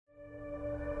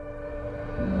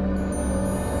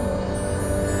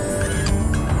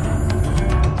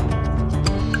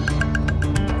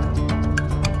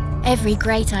Every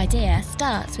great idea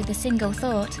starts with a single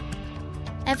thought.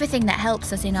 Everything that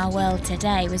helps us in our world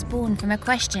today was born from a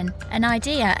question, an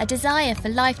idea, a desire for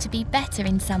life to be better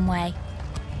in some way.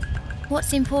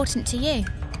 What's important to you?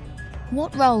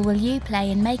 What role will you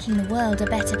play in making the world a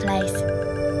better place?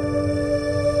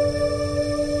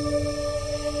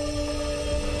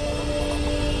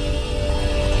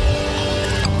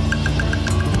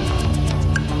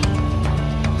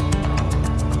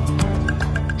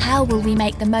 How will we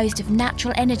make the most of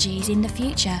natural energies in the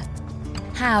future?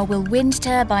 How will wind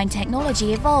turbine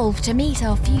technology evolve to meet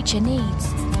our future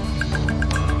needs?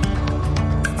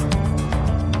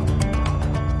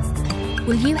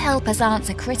 Will you help us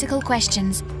answer critical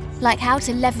questions, like how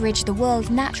to leverage the world's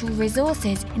natural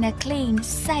resources in a clean,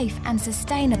 safe and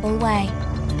sustainable way?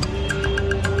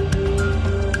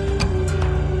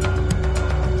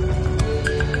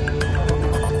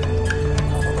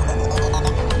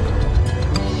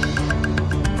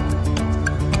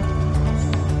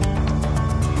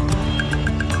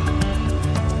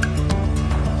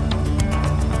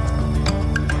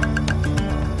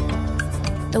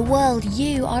 The world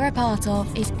you are a part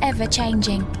of is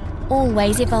ever-changing,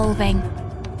 always evolving.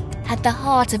 At the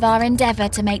heart of our endeavour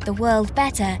to make the world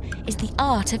better is the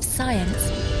art of science.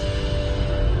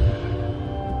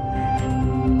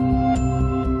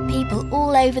 People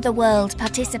all over the world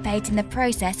participate in the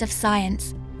process of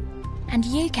science. And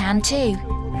you can too.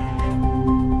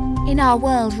 In our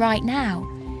world right now,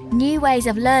 new ways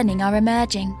of learning are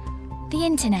emerging. The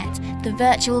internet, the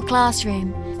virtual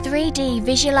classroom, 3D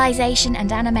visualization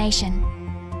and animation.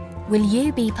 Will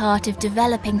you be part of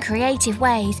developing creative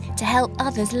ways to help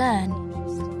others learn?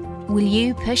 Will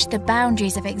you push the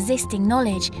boundaries of existing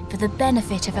knowledge for the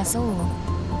benefit of us all?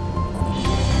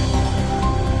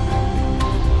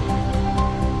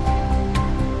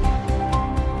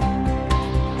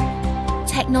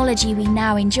 Technology we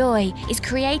now enjoy is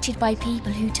created by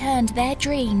people who turned their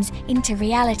dreams into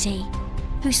reality,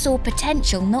 who saw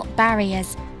potential, not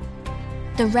barriers.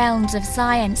 The realms of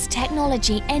science,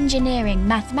 technology, engineering,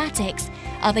 mathematics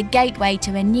are the gateway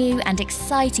to a new and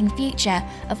exciting future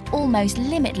of almost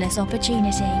limitless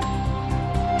opportunity.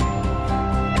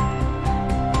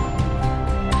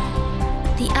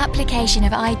 The application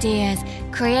of ideas,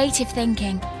 creative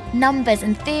thinking, numbers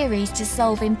and theories to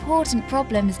solve important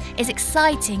problems is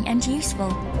exciting and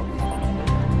useful.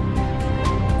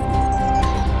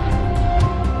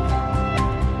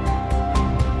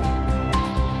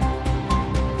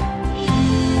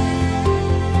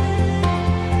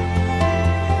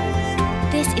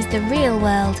 The real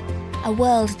world, a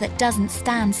world that doesn't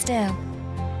stand still.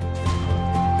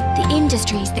 The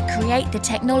industries that create the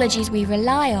technologies we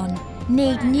rely on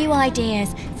need new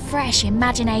ideas, fresh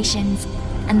imaginations,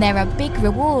 and there are big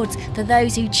rewards for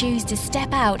those who choose to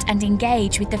step out and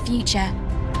engage with the future.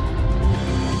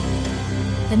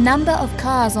 The number of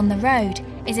cars on the road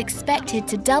is expected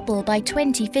to double by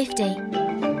 2050.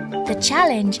 The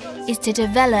challenge is to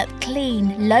develop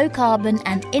clean, low-carbon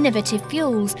and innovative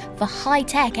fuels for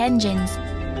high-tech engines.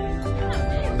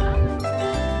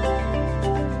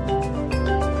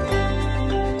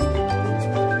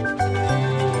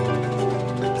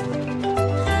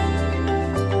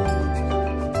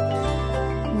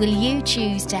 Will you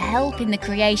choose to help in the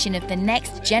creation of the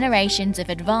next generations of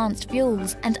advanced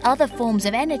fuels and other forms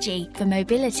of energy for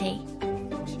mobility?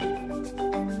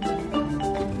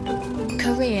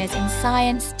 Careers in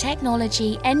science,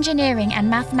 technology, engineering and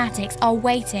mathematics are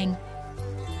waiting.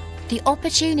 The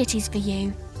opportunities for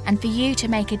you and for you to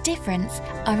make a difference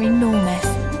are enormous.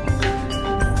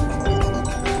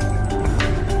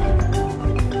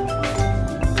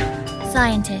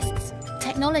 Scientists,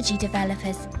 technology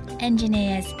developers,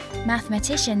 engineers,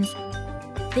 mathematicians,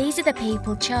 these are the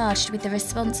people charged with the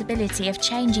responsibility of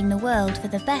changing the world for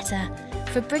the better,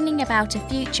 for bringing about a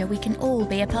future we can all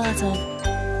be a part of.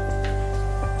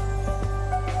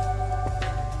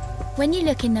 When you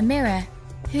look in the mirror,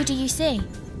 who do you see?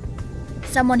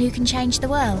 Someone who can change the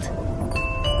world?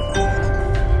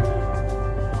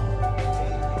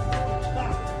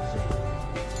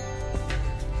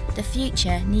 The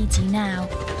future needs you now.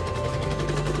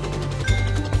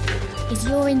 Is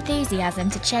your enthusiasm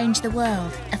to change the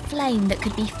world a flame that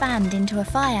could be fanned into a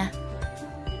fire?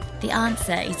 The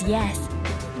answer is yes.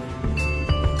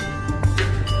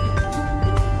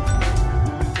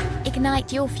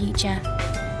 Ignite your future.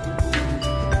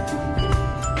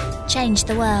 Change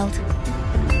the world.